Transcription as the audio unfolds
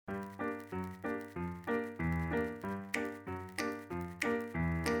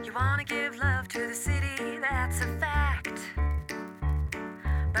You wanna give love to the city, that's a fact.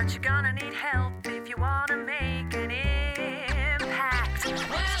 But you're gonna need help if you wanna make an impact.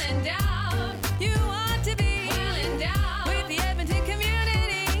 Well endowed, you want to be well endowed with the Edmonton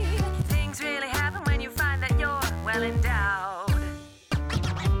community. Things really happen when you find that you're well endowed.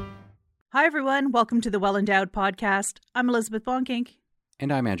 Hi everyone, welcome to the Well Endowed podcast. I'm Elizabeth Bonkink.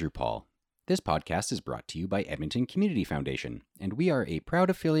 And I'm Andrew Paul. This podcast is brought to you by Edmonton Community Foundation, and we are a proud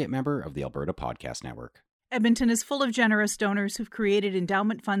affiliate member of the Alberta Podcast Network. Edmonton is full of generous donors who've created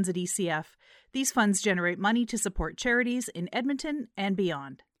endowment funds at ECF. These funds generate money to support charities in Edmonton and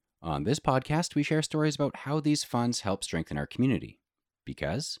beyond. On this podcast, we share stories about how these funds help strengthen our community,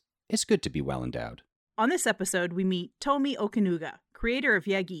 because it's good to be well endowed. On this episode, we meet Tomi Okanuga, creator of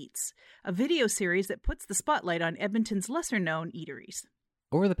YEG Eats, a video series that puts the spotlight on Edmonton's lesser-known eateries.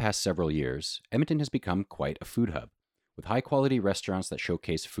 Over the past several years, Edmonton has become quite a food hub, with high-quality restaurants that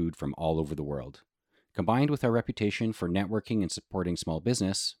showcase food from all over the world. Combined with our reputation for networking and supporting small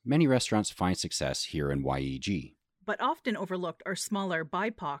business, many restaurants find success here in YEG. But often overlooked are smaller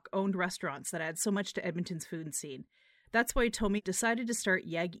BIPOC-owned restaurants that add so much to Edmonton's food scene. That's why Tomi decided to start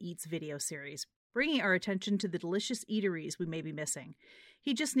YEG Eats video series, bringing our attention to the delicious eateries we may be missing.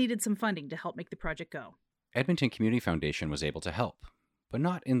 He just needed some funding to help make the project go. Edmonton Community Foundation was able to help, but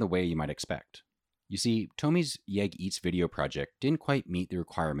not in the way you might expect. You see, Tomi's YEG Eats video project didn't quite meet the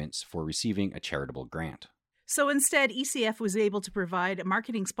requirements for receiving a charitable grant. So instead, ECF was able to provide a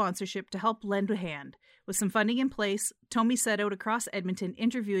marketing sponsorship to help lend a hand. With some funding in place, Tomi set out across Edmonton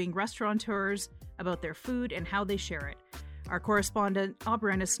interviewing restaurateurs about their food and how they share it. Our correspondent,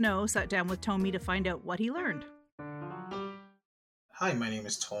 Aubrena Snow, sat down with Tomi to find out what he learned. Hi, my name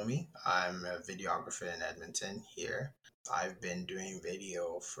is Tomi. I'm a videographer in Edmonton here. I've been doing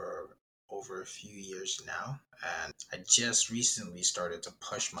video for over a few years now, and I just recently started to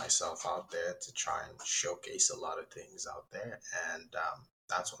push myself out there to try and showcase a lot of things out there, and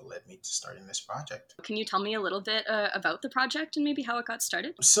that's what led me to starting this project. Can you tell me a little bit about the project and maybe how it got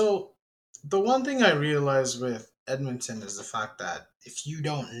started? So, the one thing I realized with Edmonton is the fact that if you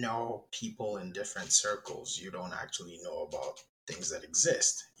don't know people in different circles, you don't actually know about things that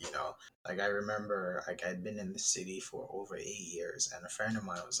exist, Like I remember, I'd been in the city for over 8 years, and a friend of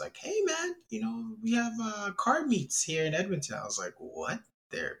mine was like, "Hey man, we have car meets here in Edmonton." I was like, "What?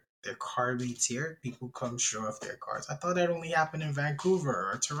 They're car meets here? People come show off their cars? I thought that only happened in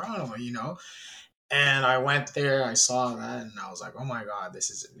Vancouver or Toronto, And I went there, I saw that, and I was like, "Oh my God, this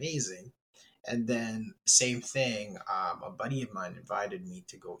is amazing." And then same thing, a buddy of mine invited me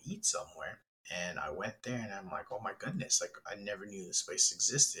to go eat somewhere. And I went there and I'm like, oh my goodness, like I never knew this place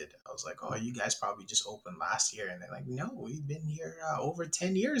existed. I was like, oh, you guys probably just opened last year. And they're like, no, we've been here over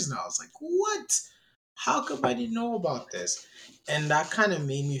 10 years now. I was like, what? How come I didn't know about this? And that kind of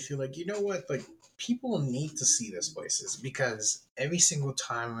made me feel like, you know what, like people need to see these places, because every single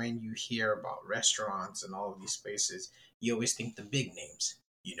time when you hear about restaurants and all of these places, you always think the big names,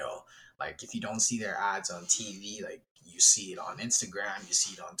 like if you don't see their ads on TV, like you see it on Instagram, you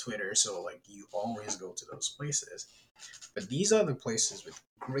see it on Twitter. So like you always go to those places. But these are the places with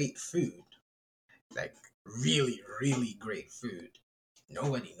great food, like really, really great food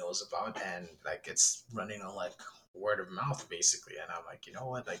nobody knows about. And like it's running on like word of mouth basically. And I'm like, you know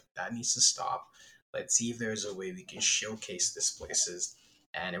what, like that needs to stop. Let's see if there's a way we can showcase these places.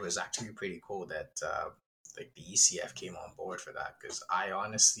 And it was actually pretty cool that like the ECF came on board for that, because I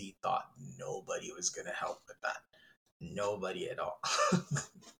honestly thought nobody was going to help with that. Nobody at all.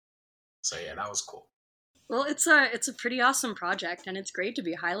 So yeah, that was cool. Well, it's a pretty awesome project, and it's great to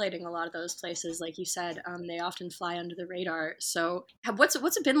be highlighting a lot of those places. Like you said, they often fly under the radar. So what's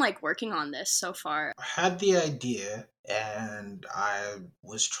it been like working on this so far? I had the idea, and I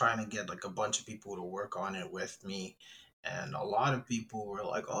was trying to get like a bunch of people to work on it with me. And a lot of people were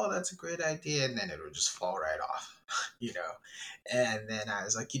like, oh, that's a great idea. And then it would just fall right off, And then I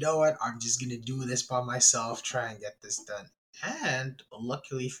was like, you know what? I'm just going to do this by myself, try and get this done. And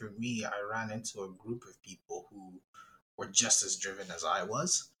luckily for me, I ran into a group of people who were just as driven as I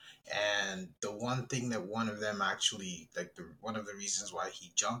was. And the one thing that one of them actually, like one of the reasons why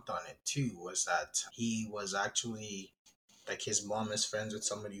he jumped on it too, was that he was actually, like his mom is friends with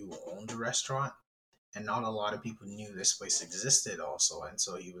somebody who owned a restaurant. And not a lot of people knew this place existed also. And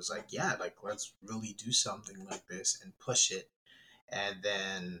so he was like, yeah, like, let's really do something like this and push it. And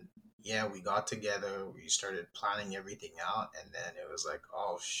then, yeah, we got together. We started planning everything out. And then it was like,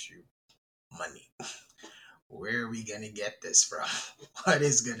 oh, shoot, money. Where are we going to get this from? What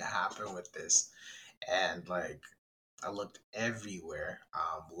is going to happen with this? And, like, I looked everywhere.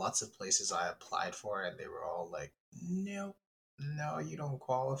 Lots of places I applied for, and they were all like, nope. no, you don't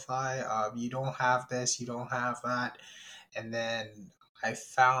qualify. You don't have this, you don't have that. And then I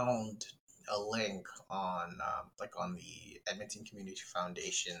found a link on like on the Edmonton Community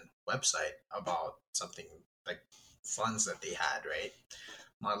Foundation website about something like funds that they had, right?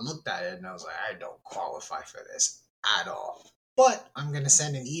 I looked at it and I was like, I don't qualify for this at all. But I'm gonna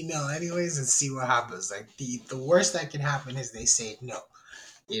send an email anyways and see what happens. Like the worst that can happen is they say no,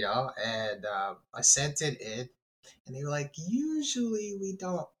 you know. And I sent it in, and they were like, usually we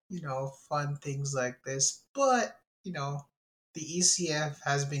don't, fund things like this, but the ECF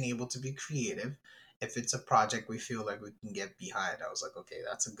has been able to be creative. If it's a project we feel like we can get behind, I was like, okay,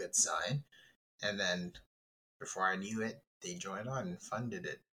 that's a good sign. And then before I knew it, they joined on and funded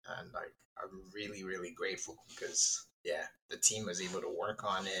it. And like, I'm really, really grateful because, yeah, the team was able to work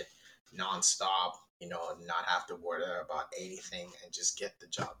on it nonstop, not have to worry about anything and just get the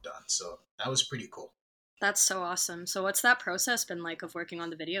job done. So that was pretty cool. That's so awesome. So what's that process been like of working on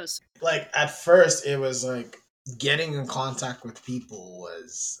the videos? Like, at first, it was like getting in contact with people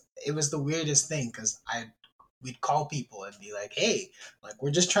it was the weirdest thing because we'd call people and be like, hey, like,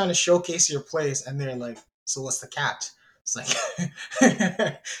 we're just trying to showcase your place. And they're like, so what's the catch? It's like,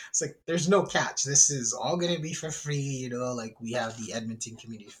 it's like, there's no catch. This is all going to be for free. Like, we have the Edmonton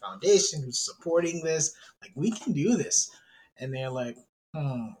Community Foundation who's supporting this. Like, we can do this. And they're like,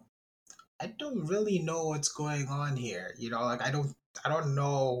 I don't really know what's going on here. Like, I don't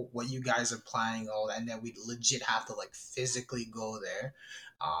know what you guys are planning on, and then we legit have to like physically go there.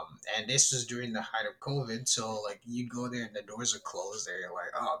 And this was during the height of COVID, so like you go there and the doors are closed. There, you're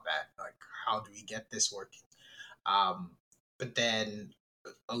like, oh man, like how do we get this working? Um, but then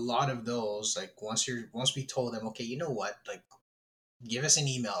a lot of those, like once we told them, okay, you know what, like give us an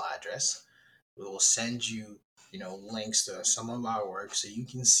email address. We will send you, links to some of our work so you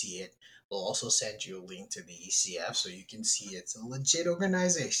can see it. We'll also send you a link to the ECF so you can see it's a legit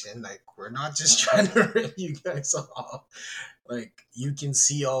organization. Like, we're not just trying to rip you guys off. Like, you can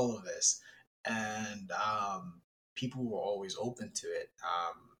see all of this. And people were always open to it.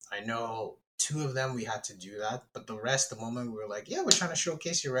 I know two of them we had to do that, but the rest, the moment we were like, yeah, we're trying to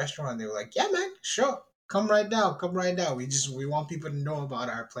showcase your restaurant, they were like, yeah, man, sure. Come right now. Come right now. We want people to know about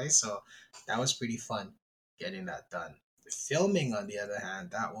our place. So that was pretty fun getting that done. Filming, on the other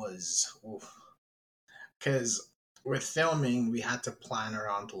hand, that was because with filming, we had to plan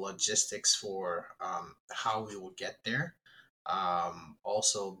around the logistics for how we would get there.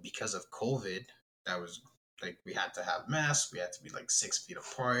 Also, because of COVID, that was like we had to have masks. We had to be like 6 feet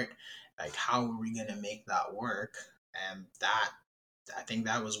apart. Like, how were we gonna make that work? And that I think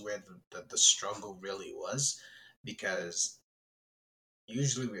that was where the struggle really was, because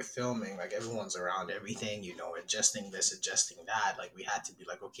usually we're filming, like everyone's around everything, adjusting this, adjusting that. Like, we had to be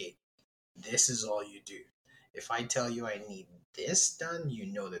like, okay, this is all you do. If I tell you I need this done, you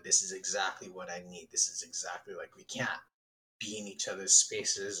know that this is exactly what I need. This is exactly, like, we can't be in each other's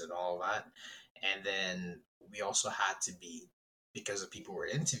spaces and all that. And then we also had to be, because the people we're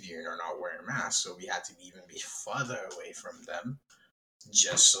interviewing are not wearing masks, so we had to even be further away from them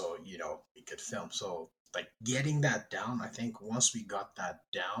just so we could film. So like getting that down, I think once we got that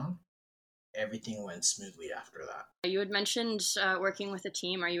down, everything went smoothly after that. You had mentioned working with a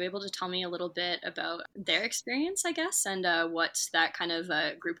team. Are you able to tell me a little bit about their experience, I guess, and what that kind of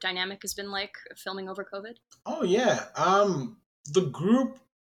group dynamic has been like filming over COVID? Oh yeah, the group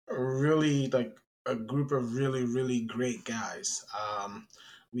really, like, a group of really, really great guys.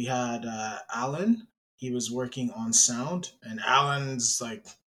 We had Alan. He was working on sound, and Alan's like,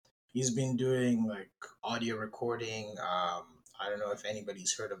 he's been doing like audio recording. I don't know if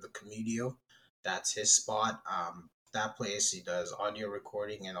anybody's heard of the Commudio. That's his spot. That place, he does audio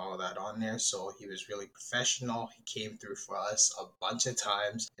recording and all of that on there. So he was really professional. He came through for us a bunch of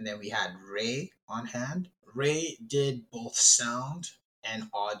times. And then we had Ray on hand. Ray did both sound and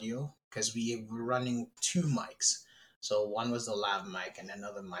audio because we were running two mics. So one was the lav mic and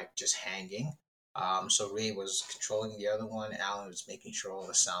another mic just hanging. So Ray was controlling the other one. Alan was making sure all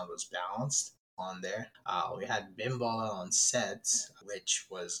the sound was balanced on there. We had Bimbala on set, which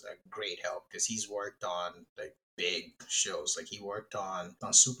was a great help because he's worked on like big shows. Like, he worked on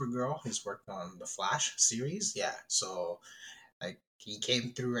Supergirl. He's worked on the Flash series. Yeah. So like, he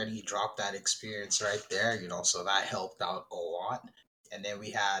came through and he dropped that experience right there, so that helped out a lot. And then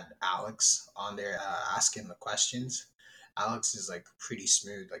we had Alex on there asking the questions. Alex is like pretty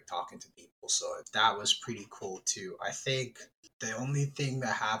smooth, like talking to people. So that was pretty cool too. I think the only thing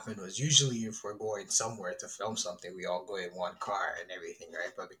that happened was, usually if we're going somewhere to film something, we all go in one car and everything,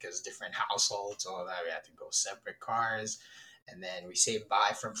 right? But because different households, all that, we had to go separate cars. and then we say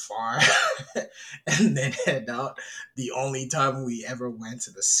bye from far and then head out. The only time we ever went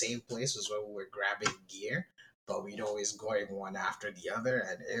to the same place was when we were grabbing gear, but we'd always going one after the other,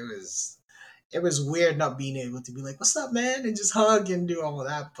 and it was weird not being able to be like, "What's up, man?" and just hug and do all of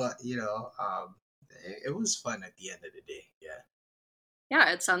that. But it was fun at the end of the day. Yeah.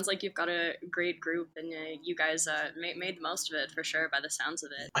 Yeah, it sounds like you've got a great group, and you guys made the most of it for sure by the sounds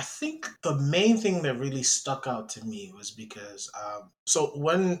of it. I think the main thing that really stuck out to me was because so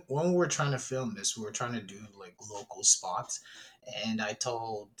when we were trying to film this, we were trying to do like local spots, and I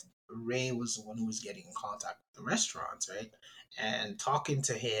told Ray was the one who was getting in contact with the restaurants, right? And talking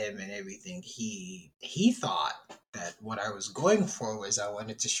to him and everything, he thought that what I was going for was I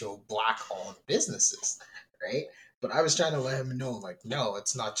wanted to show black owned businesses, right? But I was trying to let him know, like, no,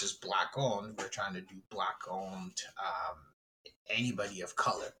 it's not just black owned. We're trying to do black owned. Anybody of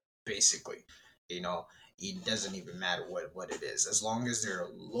color, basically. You know, it doesn't even matter what it is, as long as they're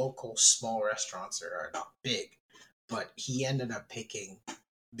local small restaurants that are not big. But he ended up picking,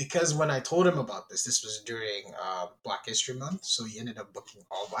 because when I told him about this was during Black History Month, so he ended up booking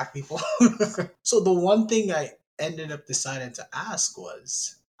all black people. So the one thing I ended up deciding to ask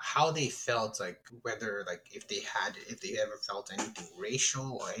was how they felt, like whether like if they ever felt anything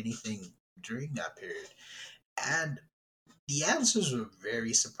racial or anything during that period. And the answers were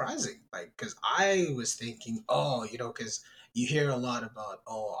very surprising. Like, because I was thinking, oh, because you hear a lot about,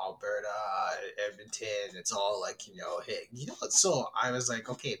 oh, Alberta, Edmonton, it's all like, hey, so I was like,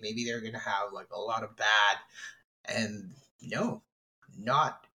 okay, maybe they're going to have like a lot of bad. And no,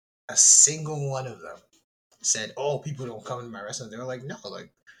 not a single one of them said, oh, people don't come to my restaurant. They were like, no, like,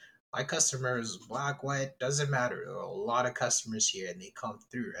 my customers, black, white, doesn't matter. There are a lot of customers here and they come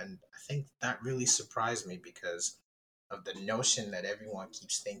through. And I think that really surprised me because of the notion that everyone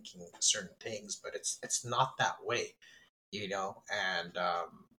keeps thinking certain things, but it's not that way, And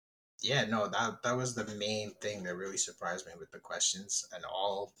yeah, no, that was the main thing that really surprised me with the questions, and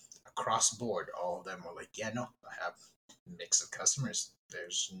all across board, all of them were like, yeah, no, I have a mix of customers.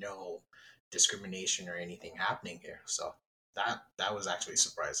 There's no discrimination or anything happening here, so that was actually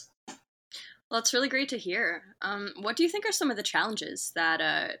surprising. Well, that's really great to hear. What do you think are some of the challenges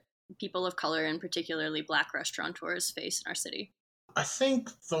that people of color and particularly black restaurateurs face in our city? I think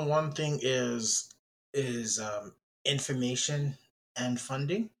the one thing is information and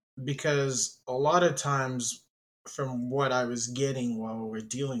funding, because a lot of times, from what I was getting while we were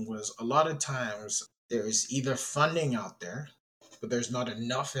dealing, was a lot of times there's either funding out there, but there's not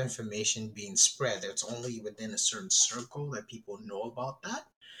enough information being spread. It's only within a certain circle that people know about that,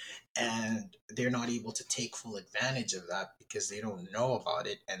 and they're not able to take full advantage of that because they don't know about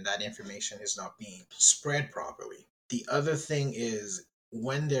it, and that information is not being spread properly. The other thing is,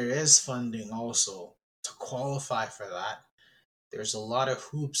 when there is funding also, to qualify for that, there's a lot of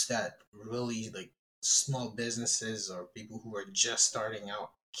hoops that really, like, small businesses or people who are just starting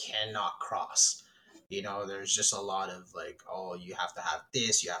out cannot cross. There's just a lot of like, oh, you have to have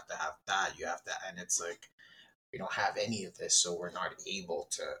this, you have to have that, you have to, and it's like, we don't have any of this, so we're not able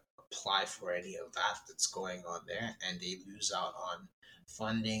to apply for any of that that's going on there, and they lose out on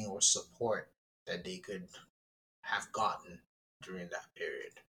funding or support that they could have gotten during that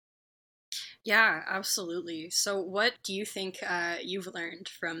period. Yeah, absolutely. So, what do you think you've learned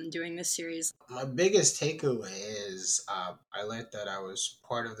from doing this series? My biggest takeaway is I learned that I was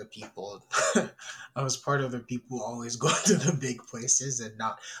part of the people. I was part of the people always going to the big places, and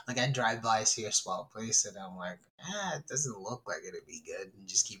not like I drive by, see a small place, and I'm like, it doesn't look like it'd be good, and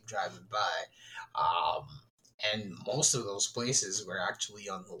just keep driving by. And most of those places were actually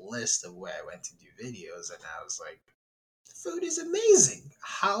on the list of where I went to do videos, and I was like, food is amazing.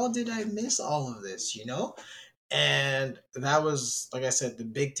 How did I miss all of this, And that was, like I said, the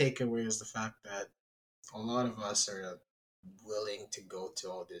big takeaway is the fact that a lot of us are willing to go to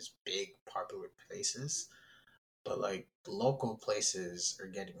all these big popular places, but like local places are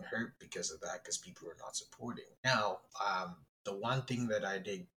getting hurt because of that, because people are not supporting. Now, the one thing that I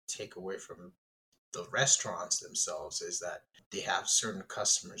did take away from the restaurants themselves is that they have certain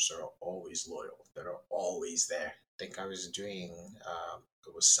customers that are always loyal, that are always there. I think I was doing,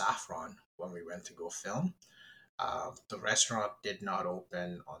 it was Saffron when we went to go film. The restaurant did not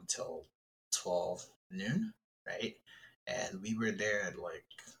open until 12 noon, right? And we were there at like,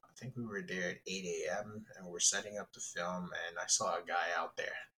 I think we were there at 8 a.m. and we're setting up the film, and I saw a guy out there.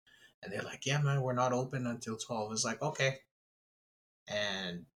 And they're like, yeah, man, we're not open until 12. It's like, okay.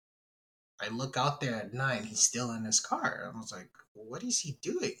 And I look out there at 9, he's still in his car. I was like, what is he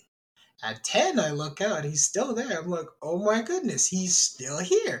doing? At 10, I look out, he's still there. I'm like, oh my goodness, he's still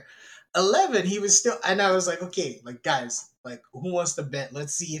here. 11, he was still, and I was like, okay, like, guys, like, who wants to bet?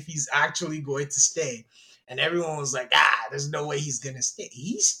 Let's see if he's actually going to stay. And everyone was like, there's no way he's going to stay.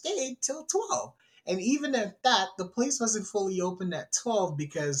 He stayed till 12. And even at that, the place wasn't fully open at 12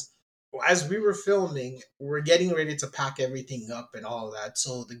 because as we were filming, we're getting ready to pack everything up and all that.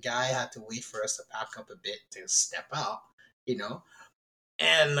 So the guy had to wait for us to pack up a bit to step out, you know?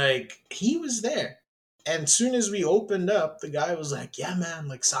 And like, he was there. And soon as we opened up, the guy was like, yeah, man,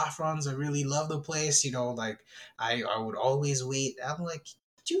 like Saffron's, I really love the place. You know, like I would always wait. I'm like,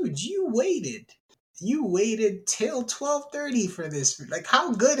 dude, you waited till 12:30 for this food. Like,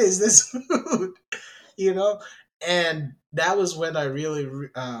 how good is this food? You know? And that was when I really,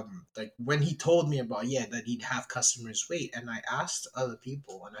 like, when he told me about, yeah, that he'd have customers wait. And I asked other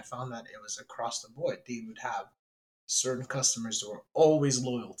people, and I found that it was across the board. They would have certain customers that were always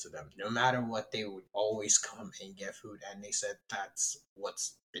loyal to them. No matter what, they would always come and get food. And they said that's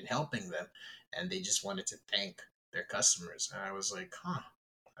what's been helping them. And they just wanted to thank their customers. And I was like, I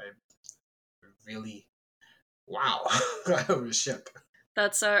really, wow. I was shook.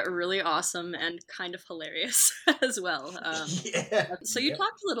 That's really awesome and kind of hilarious as well. Yeah. So you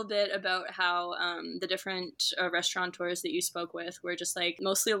talked a little bit about how the different restaurateurs that you spoke with were just like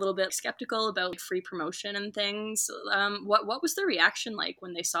mostly a little bit skeptical about free promotion and things. What was the reaction like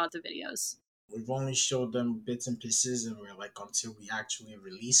when they saw the videos? We've only showed them bits and pieces, and we're like, until we actually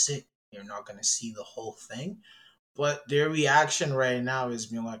release it, you're not going to see the whole thing. But their reaction right now is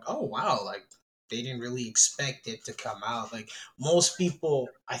being like, oh, wow, like, they didn't really expect it to come out. Like, most people,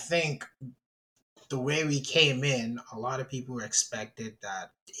 I think the way we came in, a lot of people expected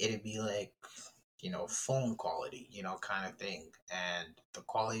that it'd be like, phone quality, kind of thing. And the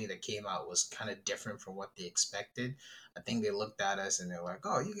quality that came out was kind of different from what they expected. I think they looked at us and they're like,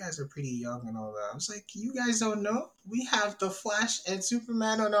 oh, you guys are pretty young and all that. I was like, you guys don't know? We have the Flash and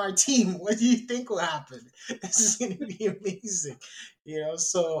Superman on our team. What do you think will happen? This is going to be amazing.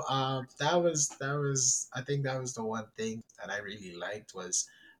 So I think that was the one thing that I really liked was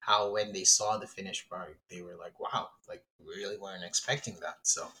how when they saw the finished product, they were like, wow, like we really weren't expecting that.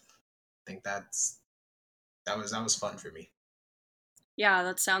 So I think that was fun for me. Yeah,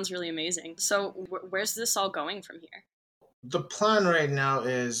 that sounds really amazing. So where's this all going from here? The plan right now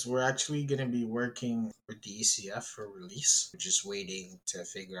is we're actually going to be working with the ECF for release. We're just waiting to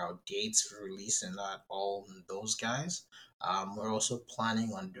figure out dates for release and not all those guys. We're also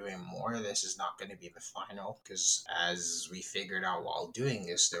planning on doing more. This is not going to be the final because as we figured out while doing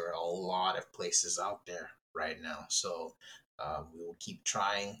this, there are a lot of places out there right now. So we will keep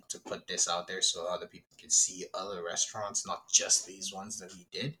trying to put this out there so other people can see other restaurants, not just these ones that we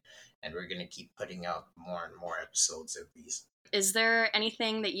did. And we're going to keep putting out more and more episodes of these. Is there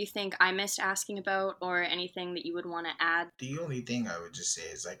anything that you think I missed asking about or anything that you would want to add? The only thing I would just say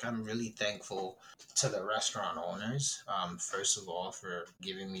is like I'm really thankful to the restaurant owners, first of all, for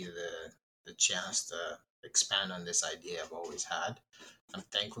giving me the chance to expand on this idea I've always had. I'm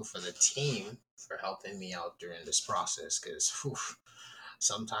thankful for the team for helping me out during this process because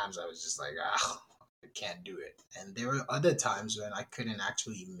sometimes I was just like, I can't do it. And there were other times when I couldn't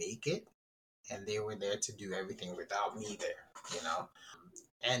actually make it and they were there to do everything without me there,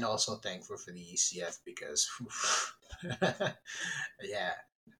 And also thankful for the ECF because, yeah,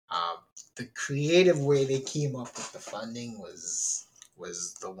 the creative way they came up with the funding was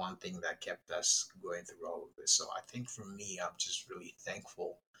the one thing that kept us going through all of this. So I think for me, I'm just really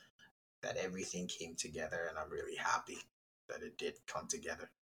thankful that everything came together and I'm really happy that it did come together.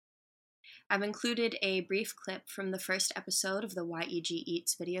 I've included a brief clip from the first episode of the YEG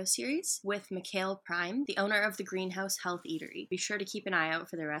Eats video series with Mikhail Prime, the owner of the Greenhouse Health Eatery. Be sure to keep an eye out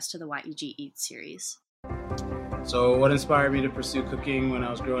for the rest of the YEG Eats series. So what inspired me to pursue cooking when I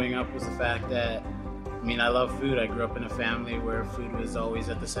was growing up was the fact that, I love food. I grew up in a family where food was always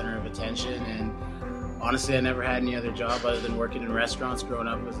at the center of attention, and honestly, I never had any other job other than working in restaurants growing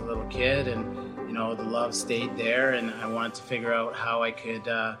up as a little kid, and the love stayed there, and I wanted to figure out how I could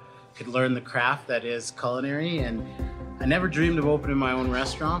learn the craft that is culinary. And I never dreamed of opening my own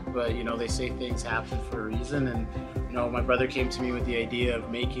restaurant, but they say things happen for a reason. And my brother came to me with the idea of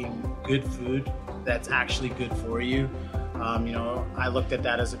making good food that's actually good for you. I looked at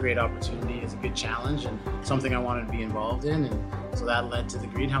that as a great opportunity, as a good challenge, and something I wanted to be involved in. And so that led to the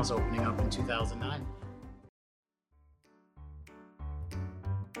greenhouse opening up in 2009.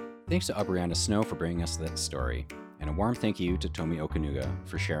 Thanks to Aubriana Snow for bringing us that story. And a warm thank you to Tomi Okanuga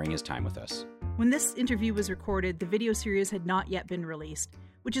for sharing his time with us. When this interview was recorded, the video series had not yet been released,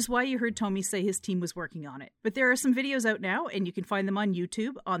 which is why you heard Tomi say his team was working on it. But there are some videos out now, and you can find them on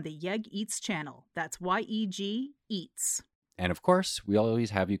YouTube on the YEG Eats channel. That's YEG Eats. And of course, we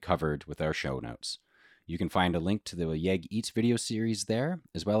always have you covered with our show notes. You can find a link to the YEG Eats video series there,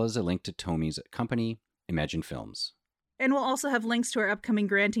 as well as a link to Tomi's company, Imagine Films. And we'll also have links to our upcoming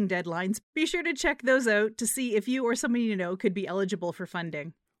granting deadlines. Be sure to check those out to see if you or someone you know could be eligible for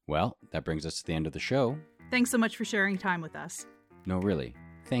funding. Well, that brings us to the end of the show. Thanks so much for sharing time with us. No, really.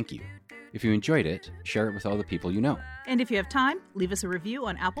 Thank you. If you enjoyed it, share it with all the people you know. And if you have time, leave us a review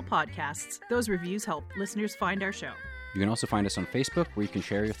on Apple Podcasts. Those reviews help listeners find our show. You can also find us on Facebook, where you can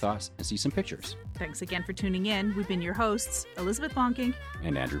share your thoughts and see some pictures. Thanks again for tuning in. We've been your hosts, Elizabeth Bonking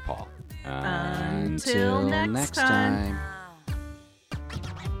And Andrew Paul. Until next time.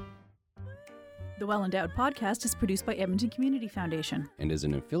 The Well Endowed Podcast is produced by Edmonton Community Foundation and is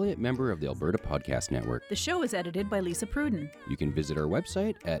an affiliate member of the Alberta Podcast Network. The show is edited by Lisa Pruden. You can visit our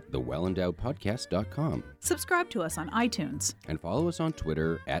website at thewellendowedpodcast.com. Subscribe to us on iTunes. And follow us on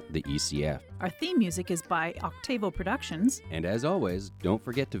Twitter at the ECF. Our theme music is by Octavo Productions. And as always, don't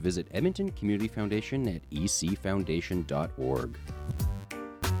forget to visit Edmonton Community Foundation at ecfoundation.org.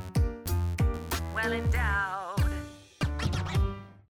 Well endowed.